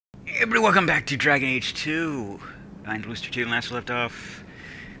Everybody, welcome back to Dragon Age 2. I'm Bluester 2, and last we left off.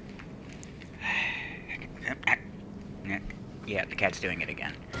 Yeah, the cat's doing it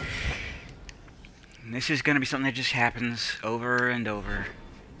again. And this is gonna be something that just happens over and over.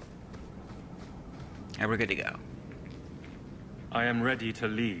 And we're good to go. I am ready to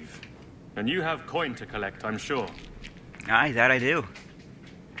leave. And you have coin to collect, I'm sure. Aye, that I do.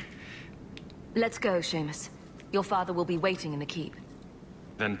 Let's go, Seamus. Your father will be waiting in the keep.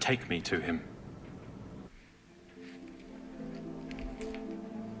 Then take me to him.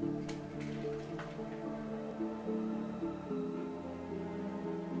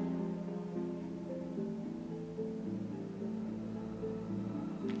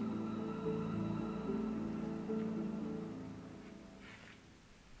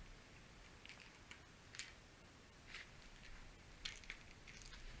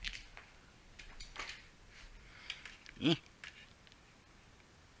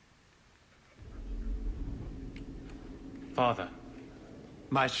 Father.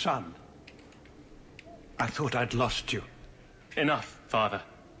 My son. I thought I'd lost you. Enough, Father.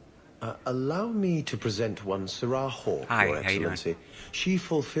 Allow me to present one Sarah Hawke, Hi, Your how you doing? Excellency. She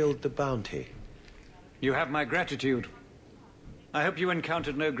fulfilled the bounty. You have my gratitude. I hope you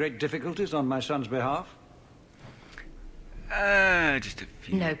encountered no great difficulties on my son's behalf. Just a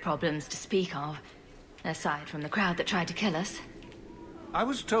few. No problems to speak of, aside from the crowd that tried to kill us. I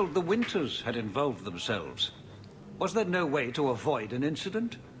was told the Winters had involved themselves. Was there no way to avoid an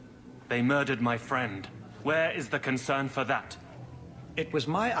incident? They murdered my friend. Where is the concern for that? It was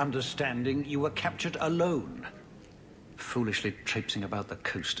my understanding you were captured alone. Foolishly traipsing about the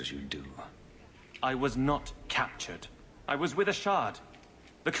coast as you do. I was not captured. I was with Ashad.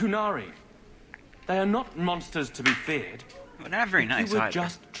 The Kunari. They are not monsters to be feared. Well, not very nice If you would either.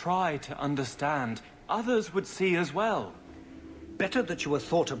 just try to understand, others would see as well. Better that you were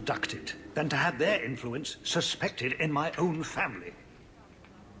thought abducted than to have their influence suspected in my own family.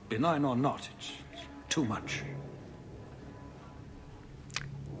 Benign or not, it's too much.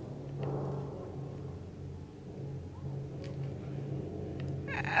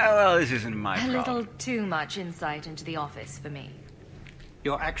 Well, this isn't my A problem. little too much insight into the office for me.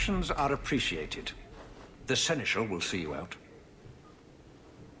 Your actions are appreciated. The Seneschal will see you out.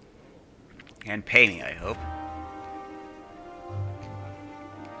 And pay me, I hope.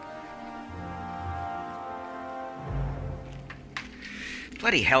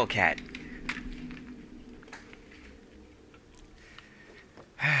 Bloody Hellcat.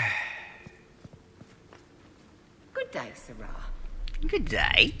 Good day, Sarah. Good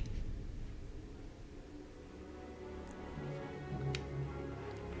day.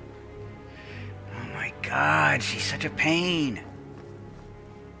 Oh my god, she's such a pain.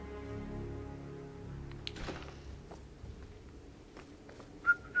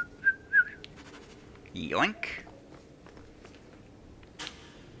 Yoink.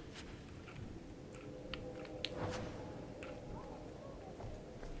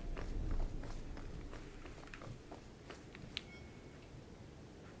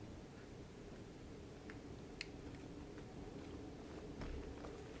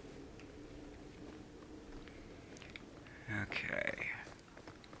 Okay.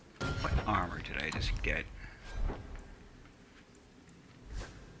 What armor did I just get?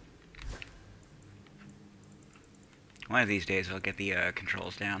 One of these days I'll get the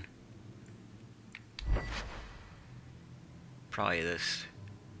controls down. Probably this.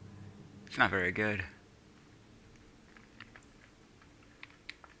 It's not very good.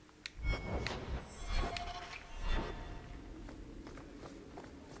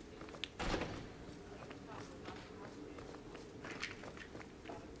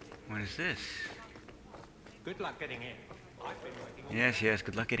 What is this? Good luck getting in. I've been waiting all Yes, yes,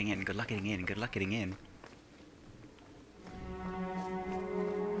 good luck getting in, good luck getting in, good luck getting in.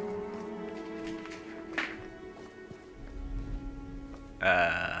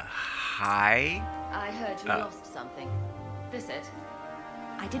 Hi? I heard you lost something. This it?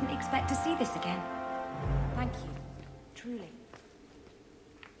 I didn't expect to see this again. Thank you. Truly.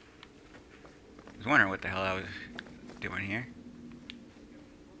 I was wondering what the hell I was doing here.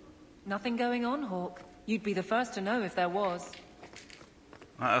 Nothing going on, Hawke. You'd be the first to know if there was.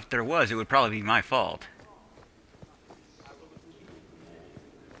 Well, if there was, it would probably be my fault.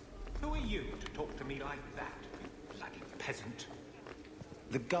 Who are you to talk to me like that, you bloody peasant?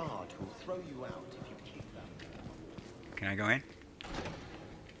 The guard will throw you out if you keep that. Can I go in?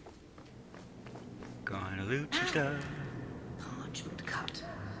 Gonna loot some stuff. Parchment cut.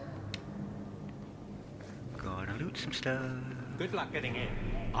 Gonna loot some stuff. Good luck getting in.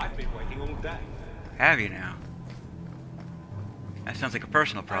 I've been waiting all day. Have you now? That sounds like a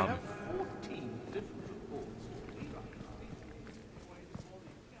personal problem. I have 14 different reports.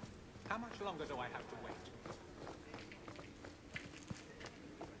 How much longer do I have to wait?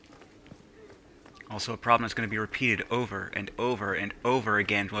 Also a problem that's going to be repeated over and over and over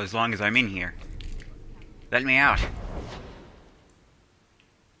again for as long as I'm in here. Let me out.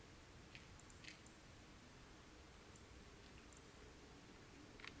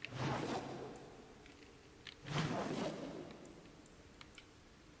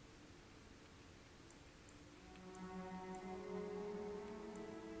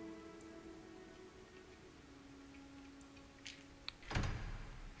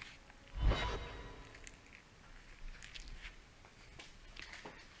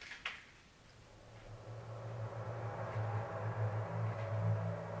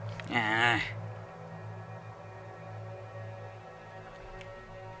 Ah.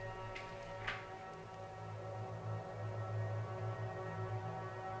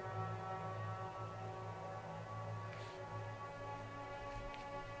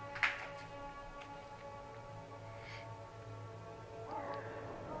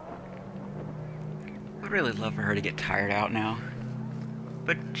 I'd really love for her to get tired out now.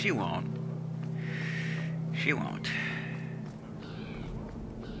 But she won't. She won't.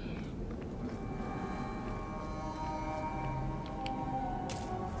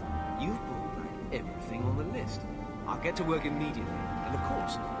 You've brought back everything on the list. I'll get to work immediately. And of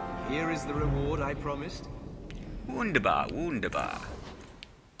course, here is the reward I promised. Wunderbar, wunderbar.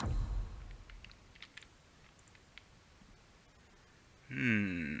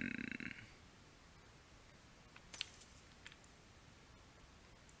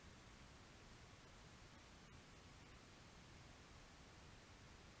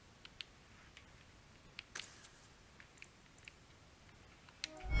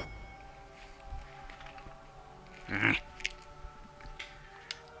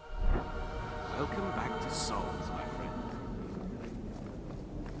 Welcome back to Souls, my friend.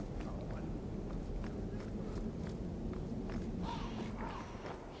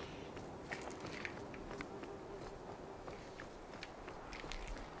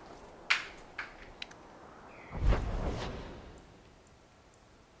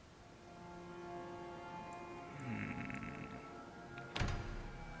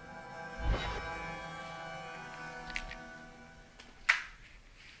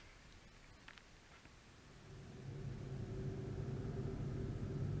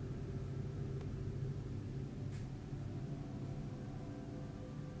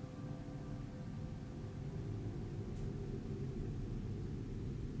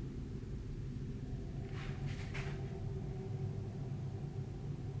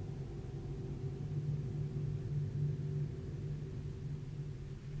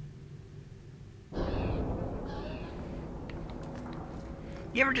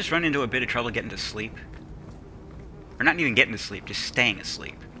 You ever just run into a bit of trouble getting to sleep? Or not even getting to sleep, just staying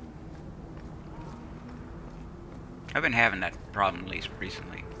asleep. I've been having that problem at least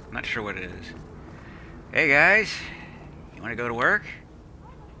recently. I'm not sure what it is. Hey guys, you want to go to work?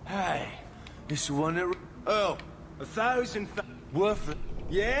 Hey, this one that... Oh, 1,000 worth it.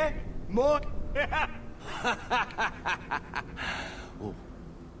 Yeah? More? Oh,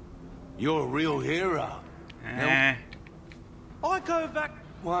 you're a real hero. I go back...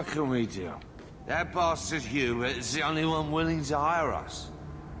 What can we do? That bastard Hubert is the only one willing to hire us.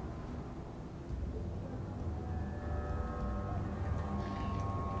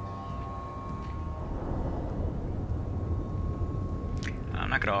 I'm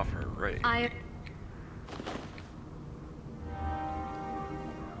not gonna offer a raise. I'm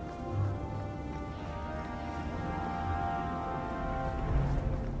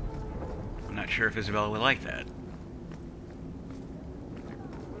not sure if Isabella would like that.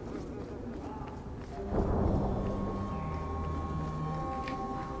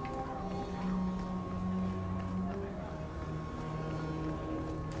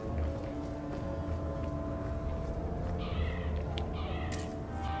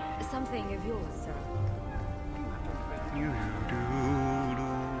 Something of yours, sir.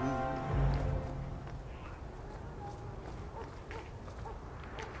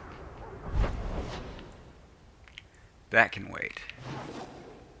 That can wait.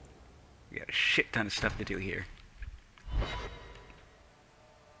 We got a shit ton of stuff to do here.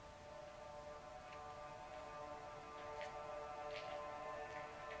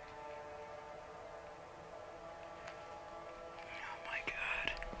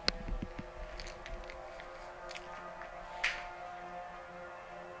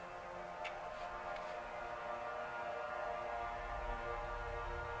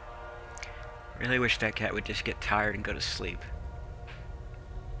 Really wish that cat would just get tired and go to sleep.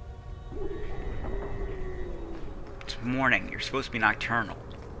 morning. You're supposed to be nocturnal.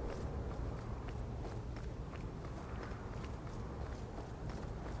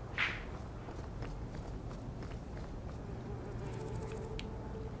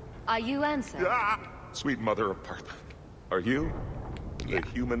 Are you Ansel? Ah! Sweet mother of Partha. Are you? Yeah. The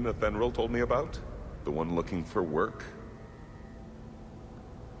human Athenril told me about? The one looking for work?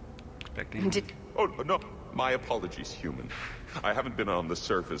 Expecting. Oh, no. My apologies, human. I haven't been on the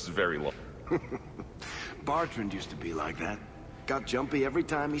surface very long. Bartrand used to be like that. Got jumpy every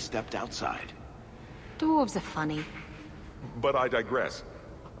time he stepped outside. Dwarves are funny. But I digress.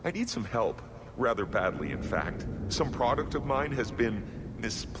 I need some help. Rather badly, in fact. Some product of mine has been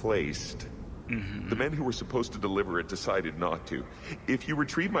misplaced. The men who were supposed to deliver it decided not to. If you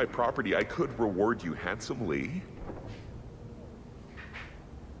retrieve my property, I could reward you handsomely.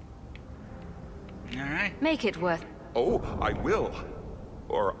 Alright. Make it worth... Oh, I will.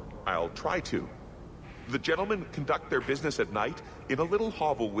 Or I'll try to. The gentlemen conduct their business at night in a little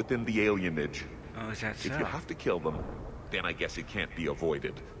hovel within the alienage. Oh, is that so? If you have to kill them, then I guess it can't be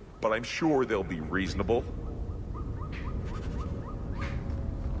avoided. But I'm sure they'll be reasonable.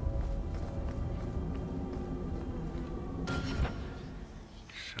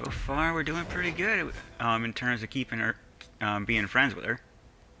 So far, we're doing pretty good in terms of keeping her, being friends with her.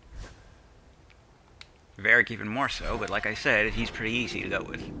 Varric even more so, but like I said, he's pretty easy to go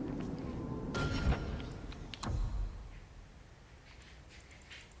with.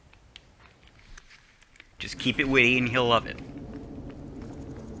 Just keep it witty and he'll love it.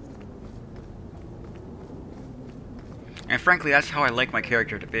 And frankly, that's how I like my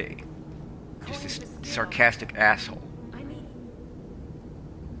character to be. Just this sarcastic asshole.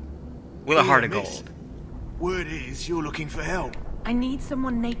 With a heart of gold. Word is, you're looking for help. I need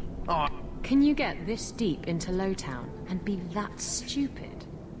someone Can you get this deep into Lowtown and be that stupid?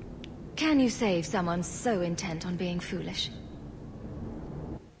 Can you save someone so intent on being foolish?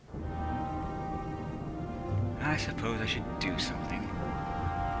 I suppose I should do something.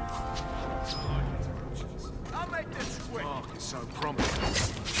 I'll make this quick. Oh, it's so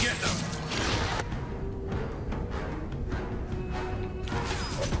promising. Get them.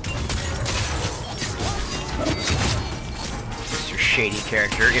 Mr. Shady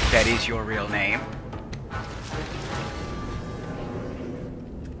character, if that is your real name.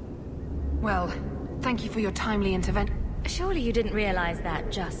 Well, thank you for your timely intervention. Surely you didn't realize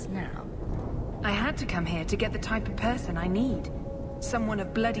that just now. I had to come here to get the type of person I need. Someone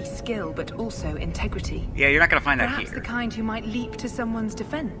of bloody skill, but also integrity. Yeah, you're not gonna find that Perhaps here. the kind who might leap to someone's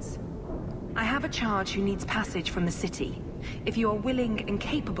defense. I have a charge who needs passage from the city. If you are willing and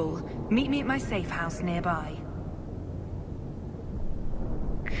capable, meet me at my safe house nearby.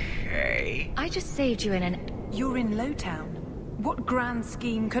 Okay. I just saved you in an... You're in Lowtown. What grand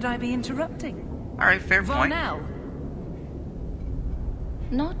scheme could I be interrupting? Alright, fair point. Varnell.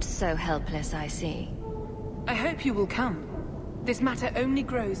 Not so helpless, I see. I hope you will come. This matter only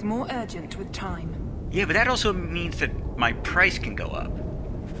grows more urgent with time. Yeah, but that also means that my price can go up.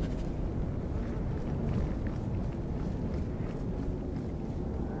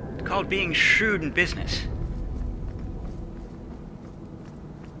 It's called being shrewd in business.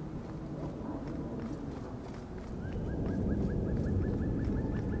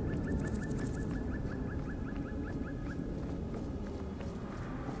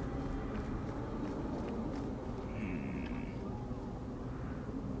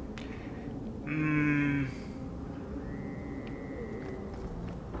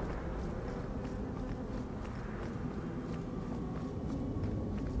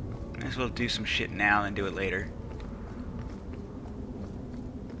 Might as well do some shit now and do it later.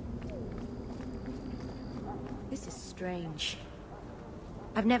 This is strange.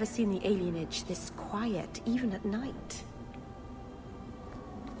 I've never seen the alienage this quiet, even at night.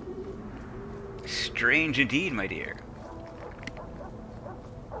 Strange indeed, my dear.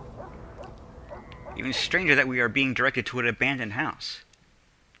 Even stranger that we are being directed to an abandoned house.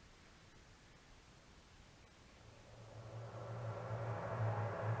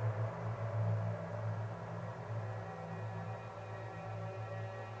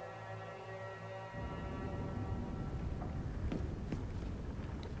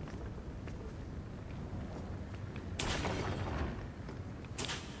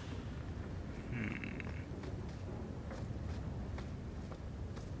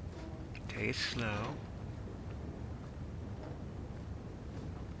 Take it slow.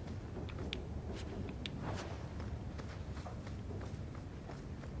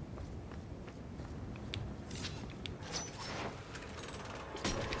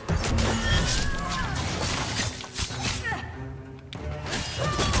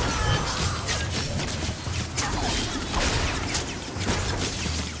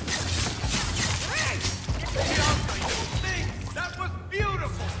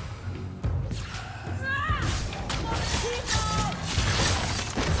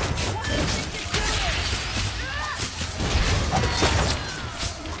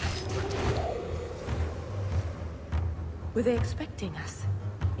 Were they expecting us?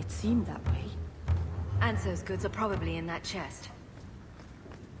 It seemed that way. Anso's goods are probably in that chest.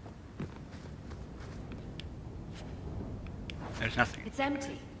 There's nothing. It's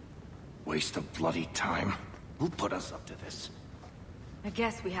empty. Waste of bloody time. Who put us up to this? I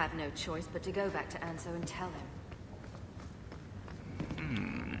guess we have no choice but to go back to Anso and tell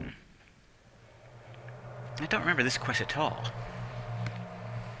him. I don't remember this quest at all.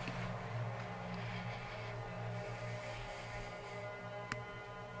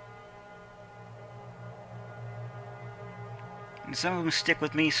 And some of them stick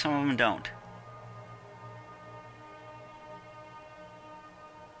with me, some of them don't.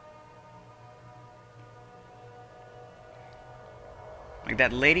 Like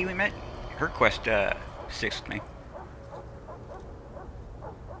that lady we met, her quest sticks with me.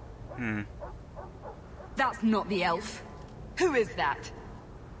 That's not the elf. Who is that?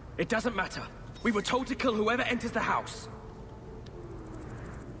 It doesn't matter. We were told to kill whoever enters the house.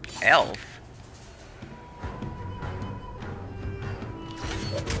 Elf?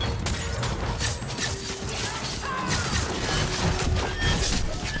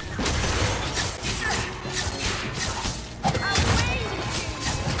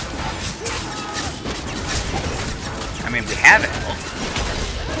 I mean, we have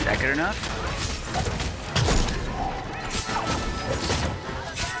elf. Is that good enough?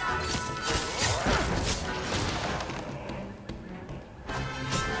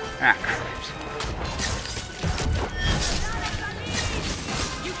 Ah, crap.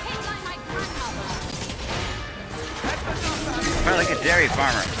 Probably like a dairy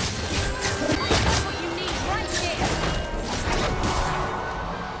farmer.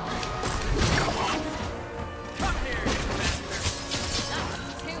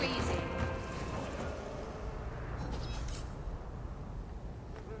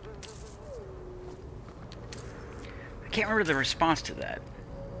 I can't remember the response to that.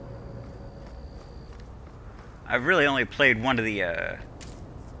 I've really only played one of the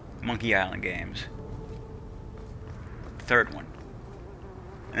Monkey Island games. Third one.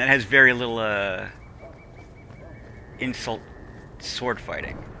 And that has very little insult sword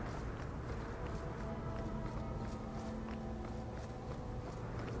fighting.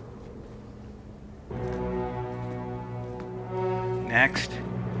 Next.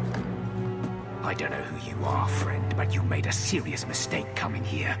 I don't know who you are, friend, but you made a serious mistake coming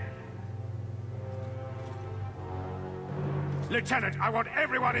here. Lieutenant, I want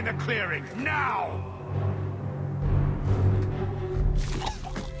everyone in the clearing, now!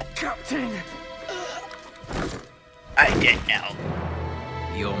 Captain! I did now.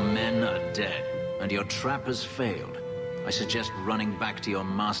 Your men are dead, and your trap has failed. I suggest running back to your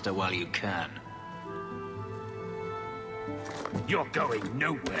master while you can. You're going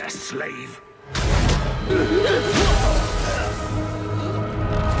nowhere, slave.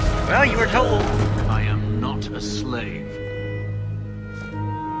 Well, you were told. I am not a slave.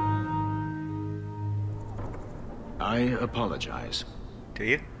 I apologize. Do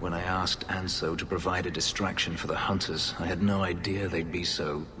you? When I asked Anso to provide a distraction for the hunters, I had no idea they'd be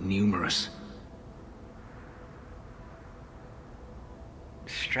so numerous.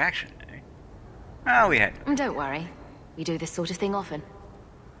 Distraction, eh? Oh, we had. Don't worry. We do this sort of thing often.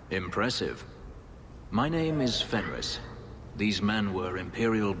 Impressive. My name is Fenris. These men were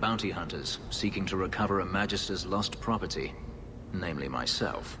Imperial bounty hunters, seeking to recover a Magister's lost property, namely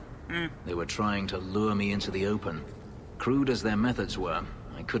myself. They were trying to lure me into the open. Crude as their methods were,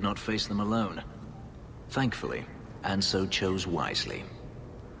 I could not face them alone. Thankfully, Anso chose wisely.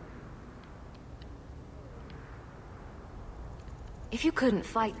 If you couldn't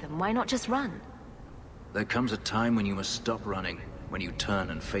fight them, why not just run? There comes a time when you must stop running, when you turn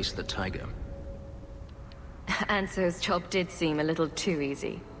and face the tiger. Anso's job did seem a little too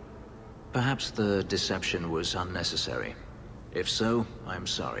easy. Perhaps the deception was unnecessary. If so, I'm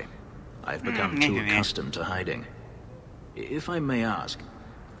sorry. I've become too accustomed to hiding. If I may ask,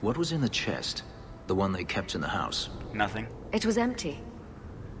 what was in the chest? The one they kept in the house? Nothing. It was empty.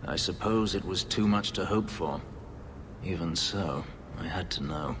 I suppose it was too much to hope for. Even so, I had to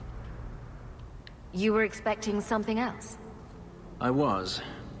know. You were expecting something else? I was,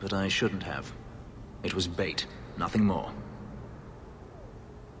 but I shouldn't have. It was bait, nothing more.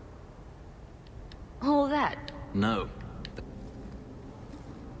 All that? No.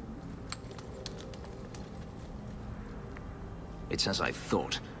 It's as I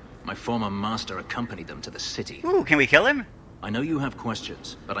thought. My former master accompanied them to the city. Ooh, can we kill him? I know you have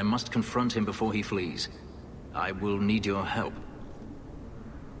questions, but I must confront him before he flees. I will need your help.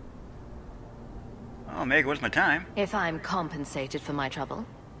 Oh, maybe it was my time. If I'm compensated for my trouble,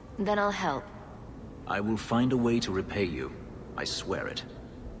 then I'll help. I will find a way to repay you. I swear it.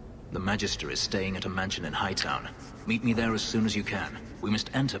 The Magister is staying at a mansion in Hightown. Meet me there as soon as you can. We must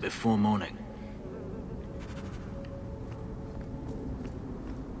enter before morning.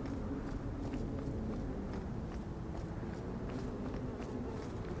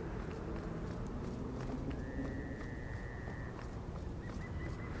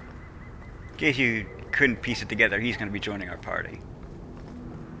 In case you couldn't piece it together, he's going to be joining our party.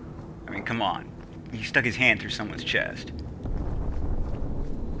 I mean, come on. He stuck his hand through someone's chest.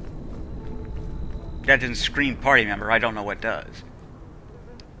 If that doesn't scream party member, I don't know what does.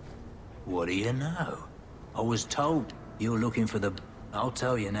 What do you know? I was told you were looking for the... I'll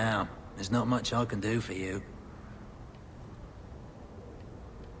tell you now. There's not much I can do for you.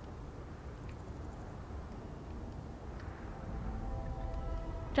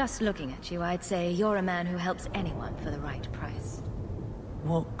 Just looking at you, I'd say you're a man who helps anyone for the right price.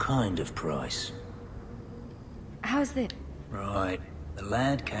 What kind of price? How's this? Right. The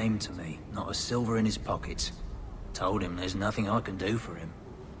lad came to me, not a silver in his pockets. Told him there's nothing I can do for him.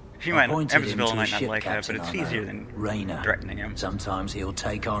 Evansville might not like that, but it's easier than Raynor. threatening him. Sometimes he'll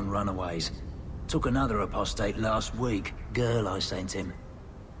take on runaways. Took another apostate last week. Girl I sent him.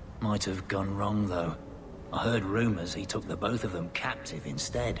 Might have gone wrong, though. I heard rumors he took the both of them captive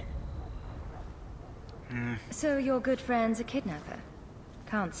instead. So your good friend's a kidnapper?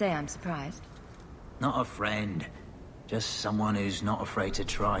 Can't say I'm surprised. Not a friend. Just someone who's not afraid to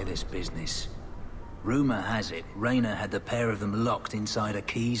try this business. Rumor has it, Raynor had the pair of them locked inside a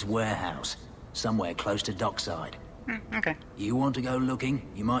Keys warehouse, somewhere close to Dockside. Okay. You want to go looking?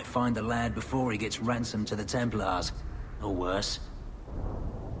 You might find the lad before he gets ransomed to the Templars. Or worse.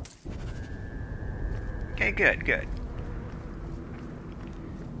 Okay, good, good.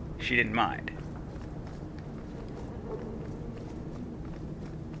 She didn't mind.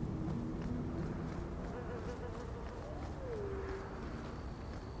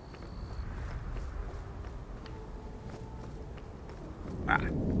 Ah.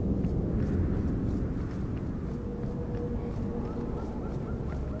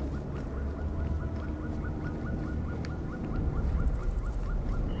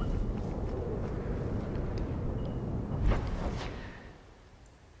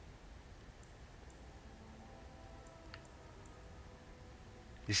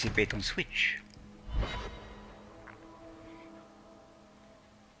 Dissipate on switch.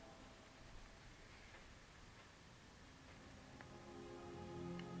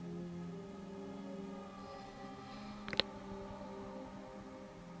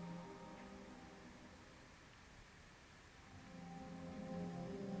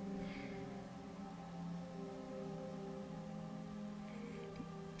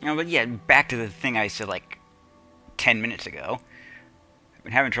 But yeah, back to the thing I said like 10 minutes ago. I've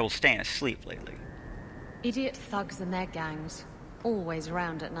been having trouble staying asleep lately. Idiot thugs and their gangs. Always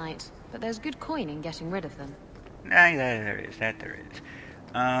around at night. But there's good coin in getting rid of them. There is. That there is.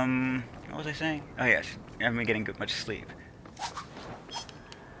 What was I saying? Oh yes, I haven't been getting much sleep.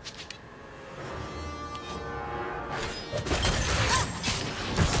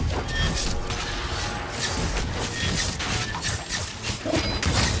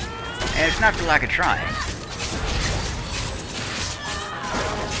 And it's not for lack of trying.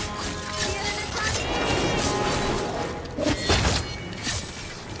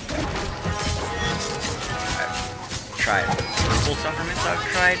 I've tried herbal supplements, I've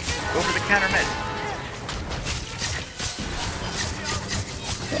tried over the counter meds.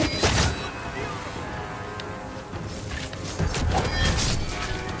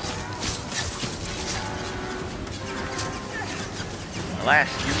 Alas,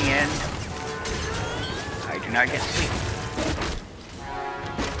 in the end, I do not get sleep.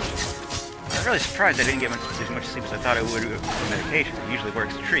 I'm really surprised I didn't get as much sleep as I thought I would with medication. It usually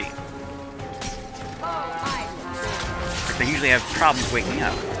works a treat. But they usually have problems waking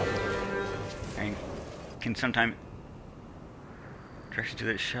up. And can sometimes direct you to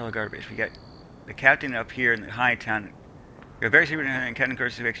the shallow guard base. We got the captain up here in the Hightown. We have very secret and Captain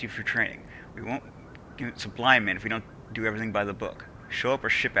Curtis who execute for training. We won't give it Sublime in if we don't do everything by the book. Show up or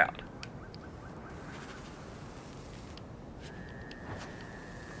ship out.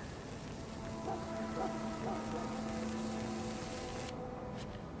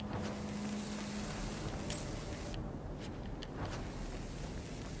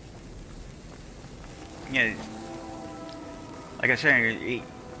 Yeah, like I said,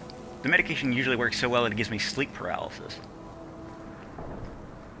 the medication usually works so well that it gives me sleep paralysis.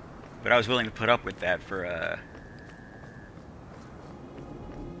 But I was willing to put up with that for,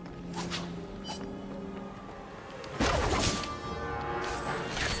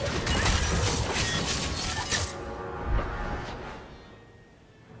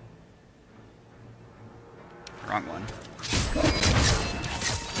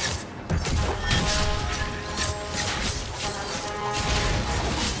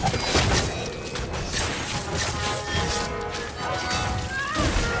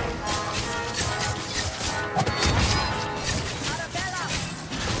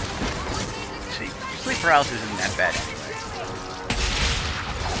 paralysis isn't that bad anyway.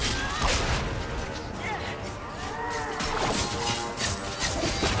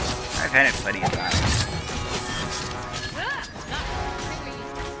 I've had it plenty of times.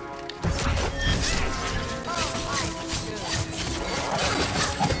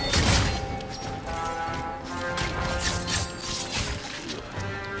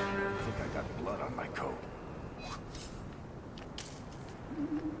 I think I got blood on my coat.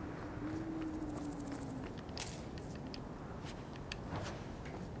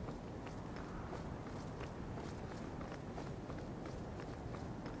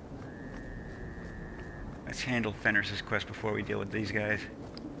 Let's handle Fenris's quest before we deal with these guys.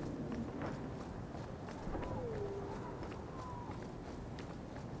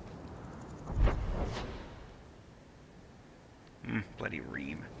 Bloody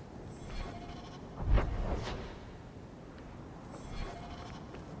Reem.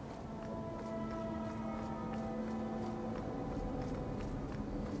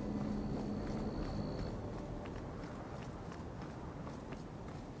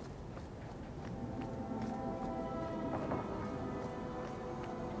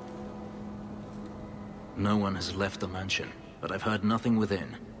 No one has left the mansion, but I've heard nothing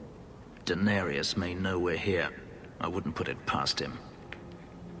within. Daenerys may know we're here. I wouldn't put it past him.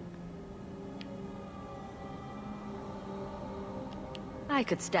 I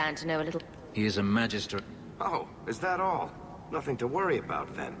could stand to know a little. He is a magistrate. Oh, is that all? Nothing to worry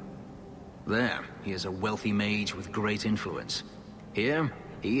about then. There, he is a wealthy mage with great influence. Here,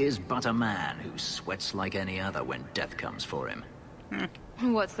 he is but a man who sweats like any other when death comes for him.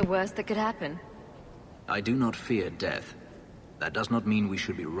 What's the worst that could happen? I do not fear death. That does not mean we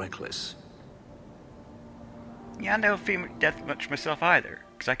should be reckless. Yeah, I don't fear death much myself either,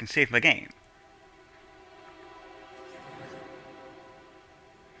 because I can save my game.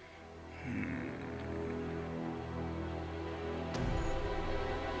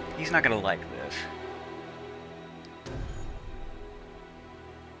 He's not gonna like this.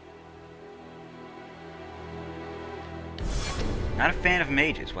 Not a fan of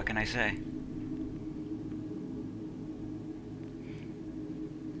mages, what can I say?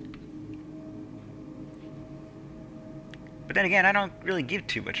 But then again, I don't really give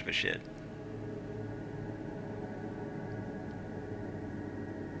too much of a shit.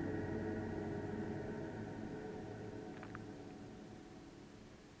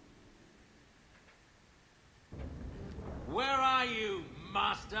 Where are you,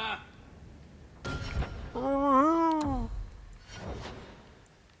 master?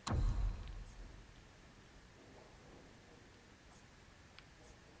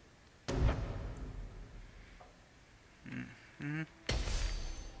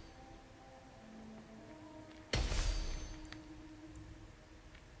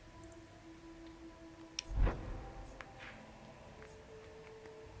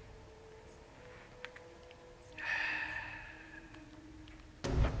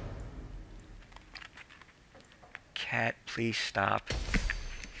 Cat, please stop.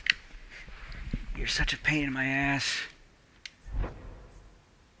 You're such a pain in my ass.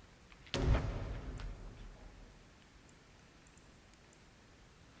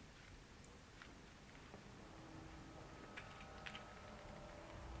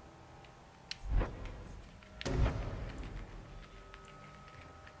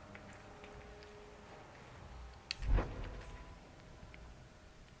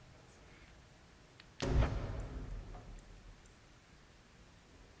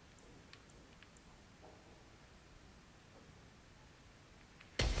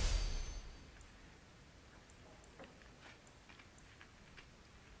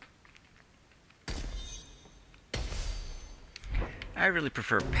 I really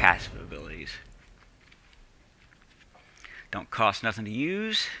prefer passive abilities. Don't cost nothing to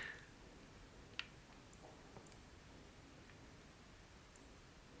use.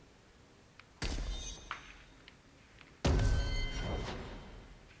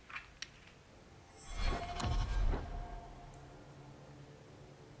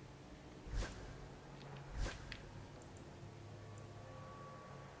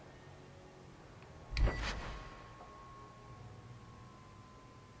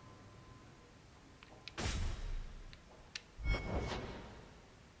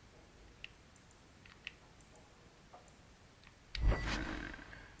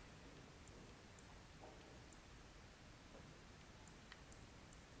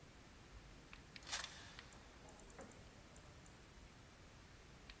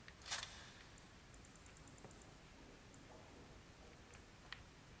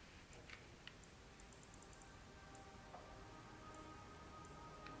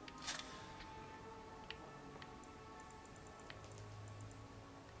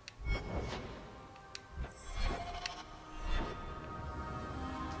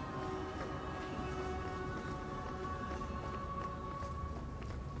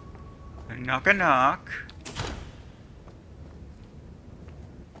 Knock a knock.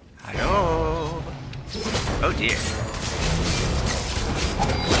 Hello. Oh dear.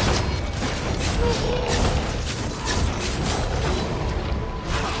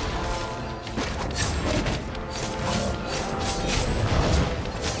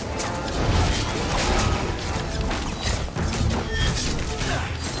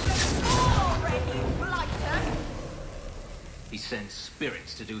 He sends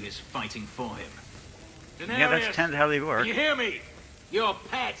spirits to do his fighting for him. Yeah, that's tends how they work. You hear me? Your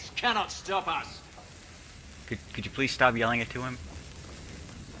pets cannot stop us. Could you please stop yelling it to him?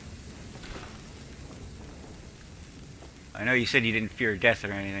 I know you said you didn't fear death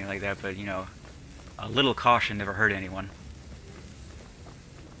or anything like that, but, you know, a little caution never hurt anyone.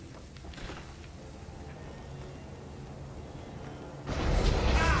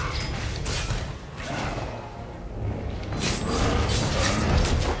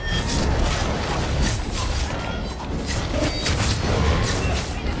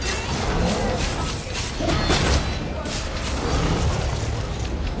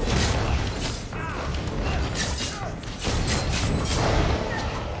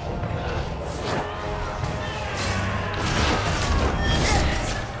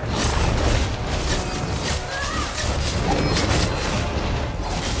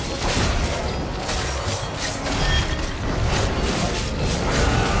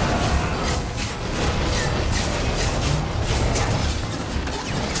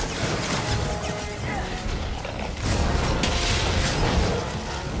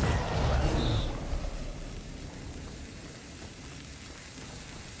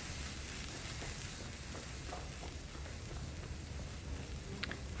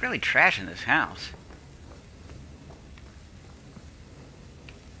 Really trashing this house.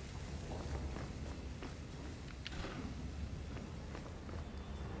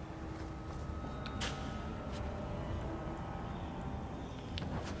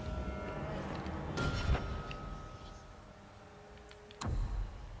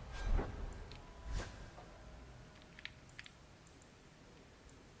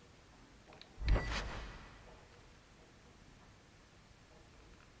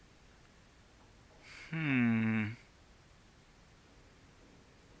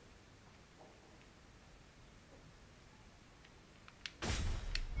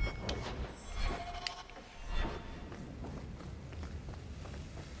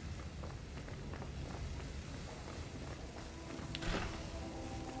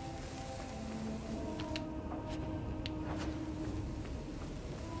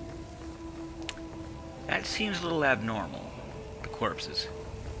 That seems a little abnormal, the corpses.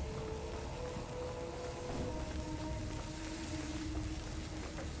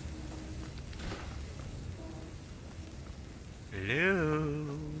 Hello?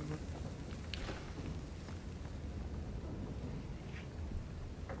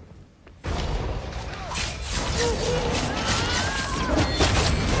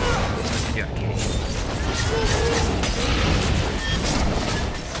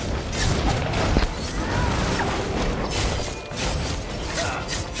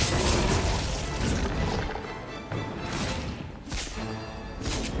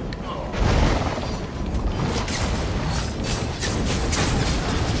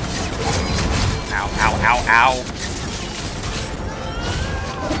 Ow.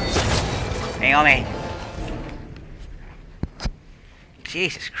 Hang on me.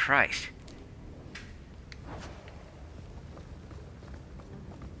 Jesus Christ.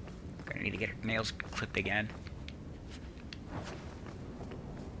 Gonna need to get her nails clipped again.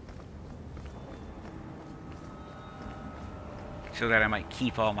 So that I might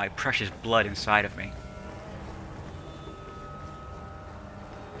keep all my precious blood inside of me.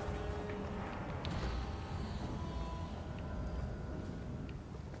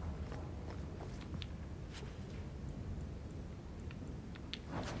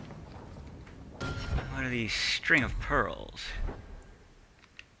 What are these string of pearls?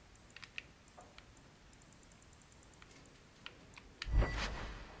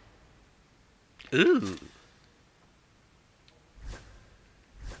 Ooh.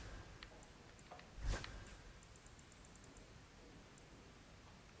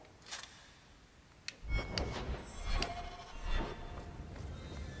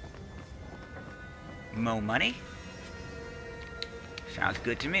 Mo money? Sounds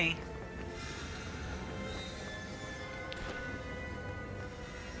good to me.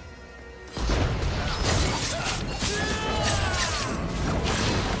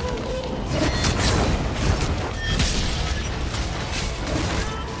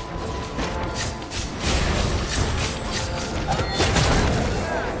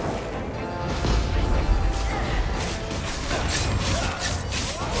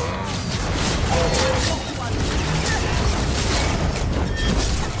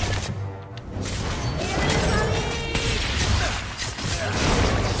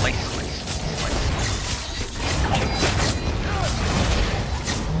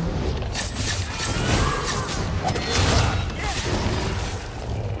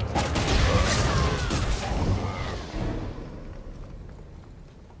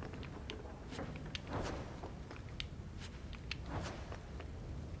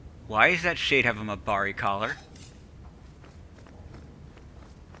 Why does that shade have a Mabari collar?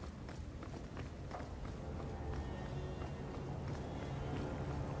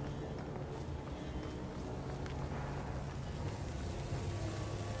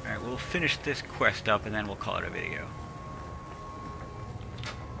 Alright, we'll finish this quest up and then we'll call it a video.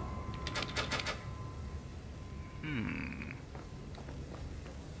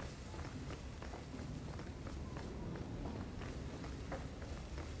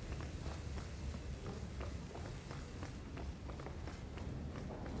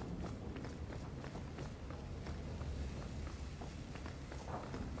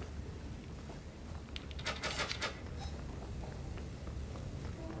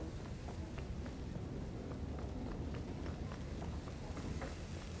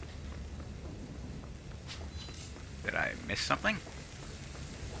 Did I miss something?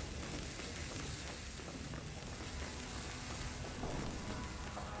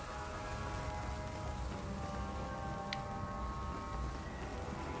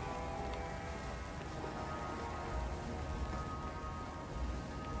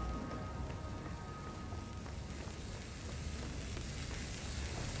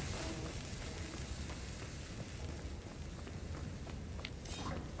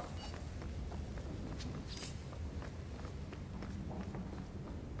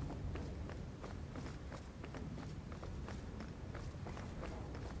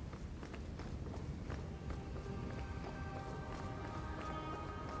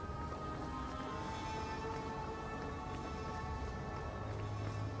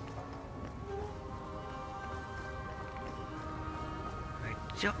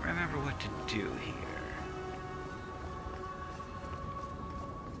 I don't remember what to do here.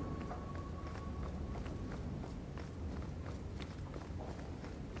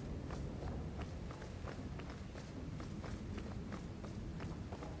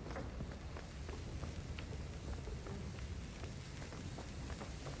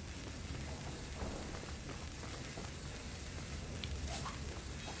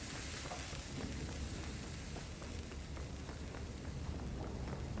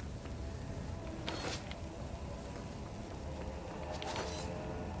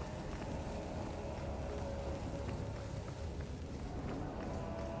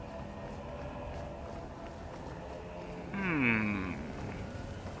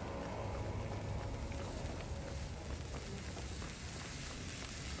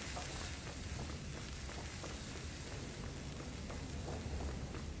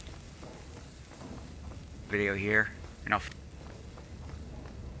 Video here, and I'll